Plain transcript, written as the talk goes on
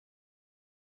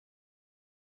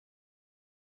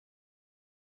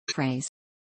Phrase.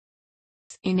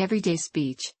 In everyday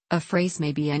speech, a phrase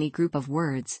may be any group of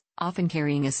words, often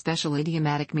carrying a special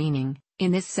idiomatic meaning.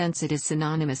 In this sense, it is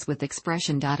synonymous with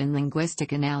expression. In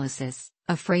linguistic analysis,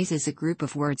 a phrase is a group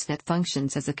of words that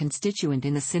functions as a constituent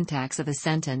in the syntax of a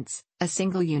sentence, a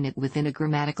single unit within a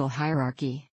grammatical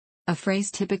hierarchy. A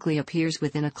phrase typically appears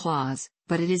within a clause,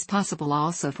 but it is possible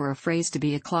also for a phrase to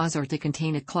be a clause or to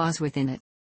contain a clause within it.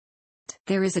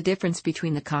 There is a difference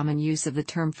between the common use of the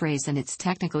term phrase and its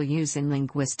technical use in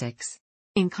linguistics.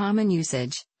 In common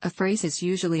usage, a phrase is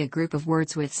usually a group of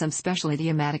words with some special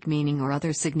idiomatic meaning or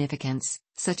other significance,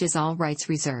 such as all rights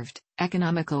reserved,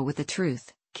 economical with the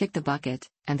truth, kick the bucket,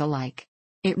 and the like.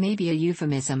 It may be a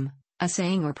euphemism, a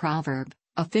saying or proverb,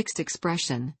 a fixed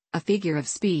expression, a figure of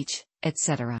speech,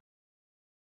 etc.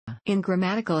 In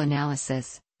grammatical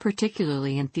analysis,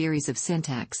 particularly in theories of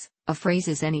syntax, a phrase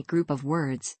is any group of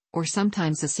words, or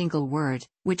sometimes a single word,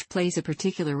 which plays a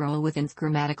particular role within the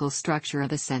grammatical structure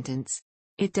of a sentence.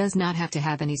 It does not have to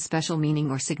have any special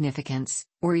meaning or significance,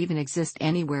 or even exist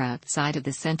anywhere outside of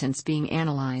the sentence being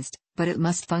analyzed, but it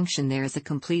must function there as a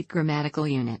complete grammatical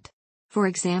unit. For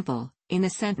example, in the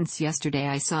sentence "Yesterday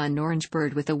I saw an orange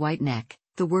bird with a white neck,"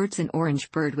 the words "an orange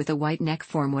bird with a white neck"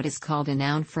 form what is called a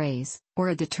noun phrase, or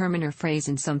a determiner phrase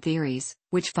in some theories,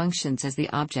 which functions as the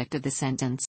object of the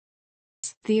sentence.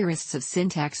 Theorists of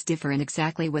syntax differ in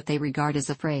exactly what they regard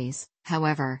as a phrase.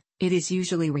 However, it is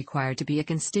usually required to be a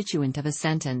constituent of a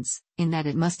sentence, in that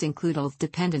it must include all the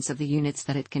dependents of the units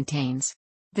that it contains.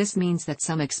 This means that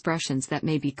some expressions that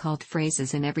may be called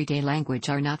phrases in everyday language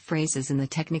are not phrases in the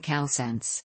technical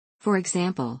sense. For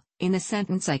example, in the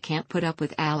sentence "I can't put up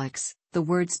with Alex," the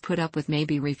words "put up with" may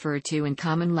be referred to in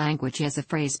common language as a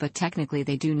phrase, but technically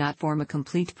they do not form a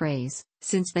complete phrase,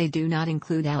 since they do not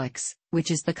include Alex, which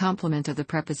is the complement of the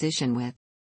preposition with.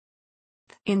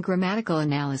 In grammatical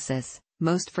analysis,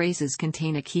 most phrases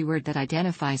contain a keyword that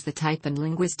identifies the type and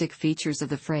linguistic features of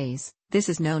the phrase. This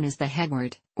is known as the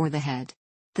headword, or the head.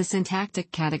 The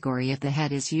syntactic category of the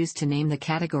head is used to name the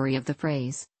category of the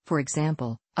phrase. For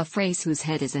example, a phrase whose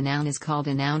head is a noun is called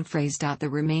a noun phrase. The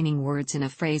remaining words in a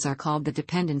phrase are called the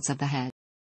dependents of the head.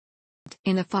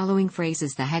 In the following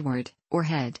phrases, the headword, or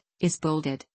head, is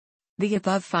bolded. The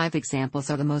above 5 examples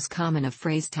are the most common of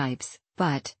phrase types,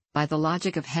 but, by the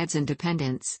logic of heads and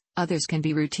dependents, others can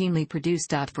be routinely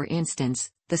produced. For instance,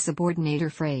 the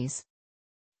subordinator phrase.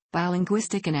 By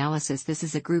linguistic analysis, this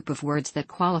is a group of words that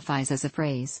qualifies as a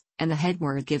phrase, and the head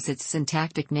word gives its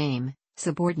syntactic name,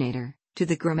 subordinator, to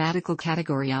the grammatical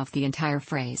category of the entire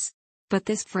phrase. But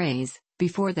this phrase,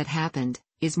 before that happened,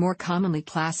 is more commonly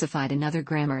classified in other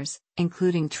grammars,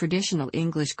 including traditional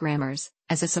English grammars,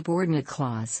 as a subordinate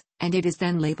clause, and it is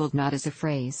then labeled not as a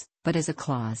phrase, but as a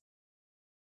clause.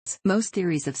 Most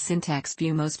theories of syntax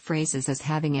view most phrases as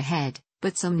having a head,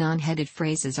 but some non-headed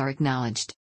phrases are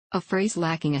acknowledged. A phrase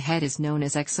lacking a head is known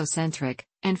as exocentric,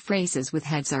 and phrases with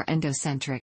heads are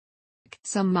endocentric.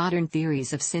 Some modern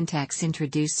theories of syntax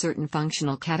introduce certain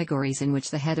functional categories in which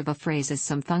the head of a phrase is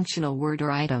some functional word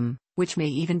or item, which may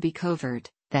even be covert,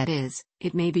 that is,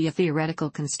 it may be a theoretical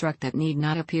construct that need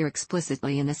not appear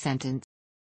explicitly in the sentence.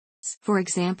 For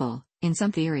example, in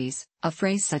some theories, a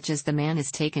phrase such as "the man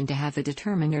is taken to have" the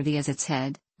determiner "the" as its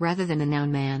head, rather than the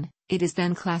noun man, it is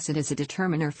then classed as a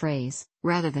determiner phrase,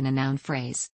 rather than a noun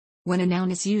phrase. When a noun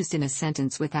is used in a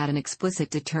sentence without an explicit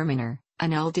determiner, a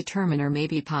null determiner may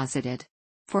be posited.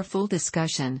 For full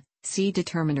discussion, see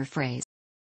determiner phrase.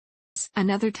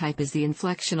 Another type is the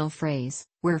inflectional phrase,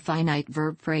 where finite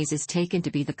verb phrase is taken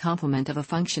to be the complement of a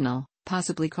functional,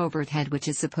 possibly covert head which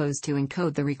is supposed to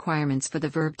encode the requirements for the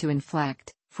verb to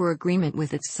inflect, for agreement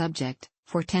with its subject,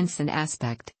 for tense and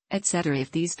aspect, etc.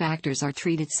 If these factors are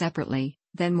treated separately,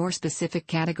 then more specific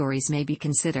categories may be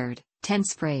considered.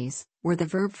 Tense phrase, where the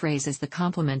verb phrase is the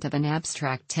complement of an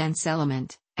abstract tense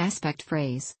element, aspect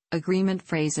phrase, agreement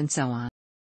phrase, and so on.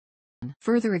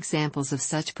 Further examples of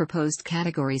such proposed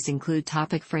categories include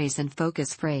topic phrase and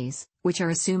focus phrase, which are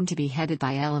assumed to be headed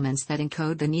by elements that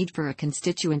encode the need for a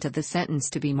constituent of the sentence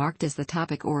to be marked as the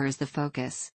topic or as the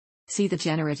focus. See the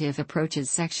generative approaches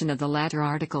section of the latter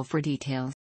article for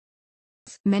details.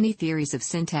 Many theories of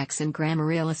syntax and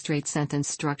grammar illustrate sentence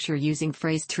structure using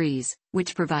phrase trees,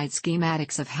 which provide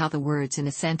schematics of how the words in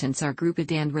a sentence are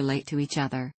grouped and relate to each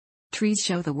other. Trees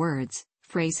show the words,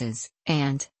 phrases,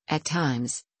 and, at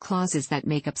times, clauses that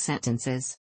make up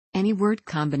sentences. Any word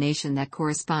combination that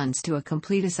corresponds to a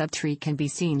complete subtree can be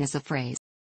seen as a phrase.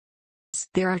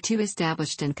 There are 2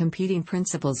 established and competing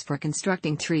principles for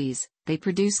constructing trees. They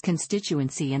produce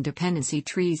constituency and dependency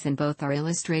trees, and both are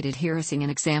illustrated here as an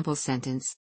example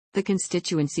sentence. The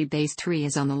constituency-based tree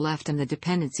is on the left and the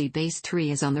dependency-based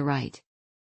tree is on the right.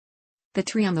 The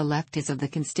tree on the left is of the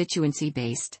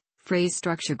constituency-based, phrase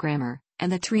structure grammar, and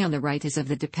the tree on the right is of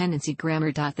the dependency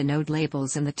grammar. The node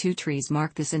labels in the two trees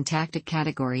mark the syntactic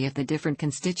category of the different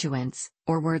constituents,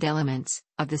 or word elements,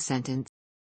 of the sentence.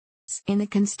 In the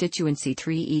constituency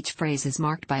tree, each phrase is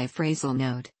marked by a phrasal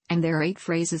node, and there are 8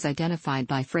 phrases identified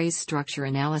by phrase structure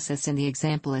analysis in the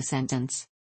example a sentence.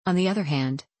 On the other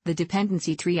hand, the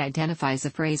dependency tree identifies a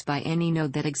phrase by any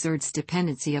node that exerts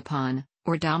dependency upon,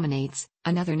 or dominates,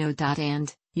 another node.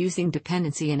 And, using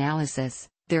dependency analysis,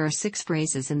 there are 6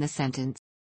 phrases in the sentence.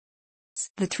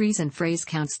 The trees and phrase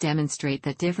counts demonstrate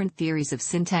that different theories of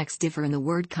syntax differ in the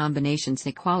word combinations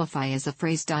they qualify as a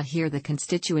phrase. Here the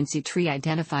constituency tree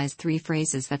identifies 3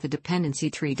 phrases that the dependency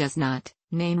tree does not,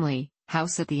 namely,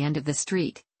 house at the end of the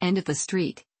street, and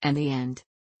the end.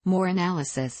 More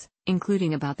analysis,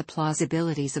 including about the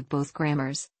plausibilities of both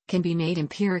grammars, can be made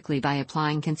empirically by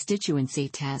applying constituency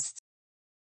tests.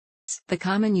 The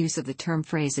common use of the term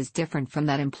phrase is different from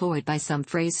that employed by some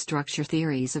phrase structure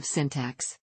theories of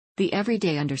syntax. The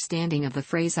everyday understanding of the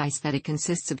phrase is that it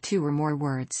consists of 2 or more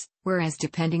words, whereas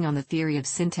depending on the theory of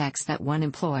syntax that one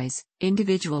employs,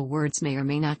 individual words may or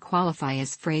may not qualify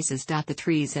as phrases. The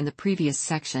trees in the previous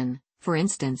section, for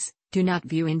instance, do not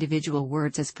view individual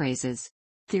words as phrases.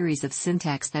 Theories of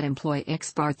syntax that employ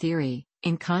X-bar theory,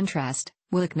 in contrast,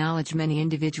 will acknowledge many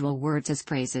individual words as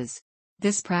phrases.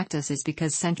 This practice is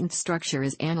because sentence structure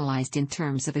is analyzed in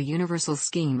terms of a universal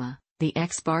schema, the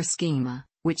X-bar schema,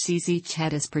 which sees each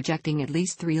head as projecting at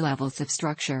least 3 levels of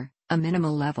structure, a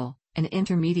minimal level, an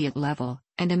intermediate level,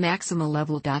 and a maximal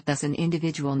level. Thus an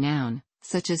individual noun,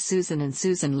 such as Susan and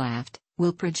Susan laughed,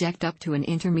 will project up to an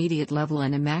intermediate level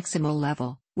and a maximal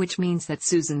level, which means that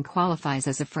Susan qualifies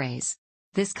as a phrase.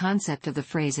 This concept of the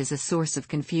phrase is a source of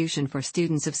confusion for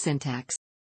students of syntax.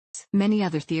 Many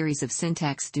other theories of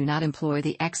syntax do not employ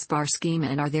the X-bar schema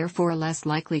and are therefore less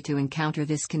likely to encounter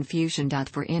this confusion.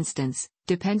 For instance,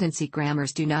 dependency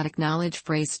grammars do not acknowledge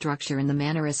phrase structure in the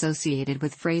manner associated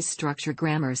with phrase structure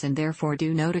grammars and therefore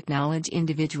do not acknowledge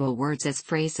individual words as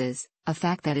phrases, a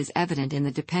fact that is evident in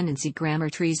the dependency grammar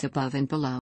trees above and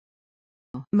below.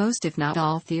 Most if not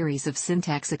all theories of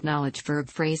syntax acknowledge verb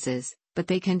phrases, but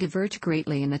they can diverge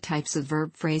greatly in the types of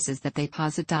verb phrases that they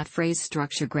posit. Phrase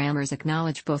structure grammars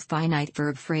acknowledge both finite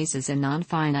verb phrases and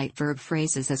non-finite verb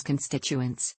phrases as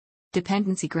constituents.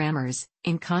 Dependency grammars,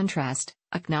 in contrast,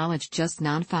 acknowledge just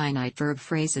non-finite verb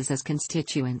phrases as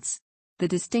constituents. The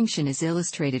distinction is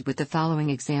illustrated with the following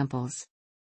examples.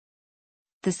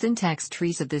 The syntax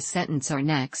trees of this sentence are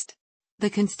next. The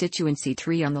constituency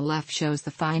tree on the left shows the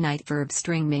finite verb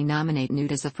string may nominate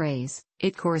nude as a phrase.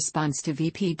 It corresponds to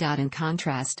VP. In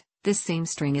contrast, this same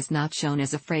string is not shown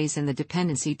as a phrase in the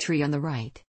dependency tree on the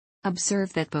right.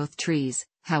 Observe that both trees,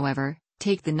 however,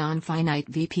 take the non-finite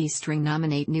VP string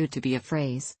nominate nude to be a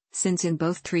phrase, since in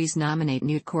both trees nominate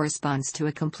nude corresponds to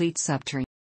a complete subtree.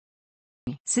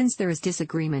 Since there is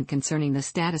disagreement concerning the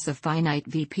status of finite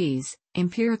VPs,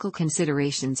 empirical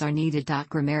considerations are needed.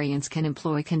 Grammarians can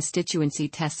employ constituency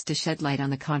tests to shed light on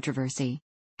the controversy.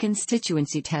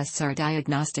 Constituency tests are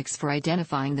diagnostics for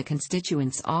identifying the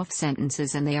constituents of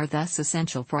sentences and they are thus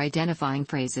essential for identifying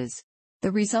phrases.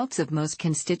 The results of most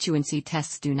constituency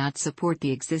tests do not support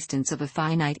the existence of a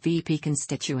finite VP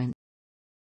constituent.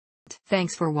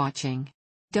 Thanks for watching.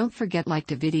 Don't forget to like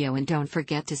the video and don't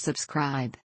forget to subscribe.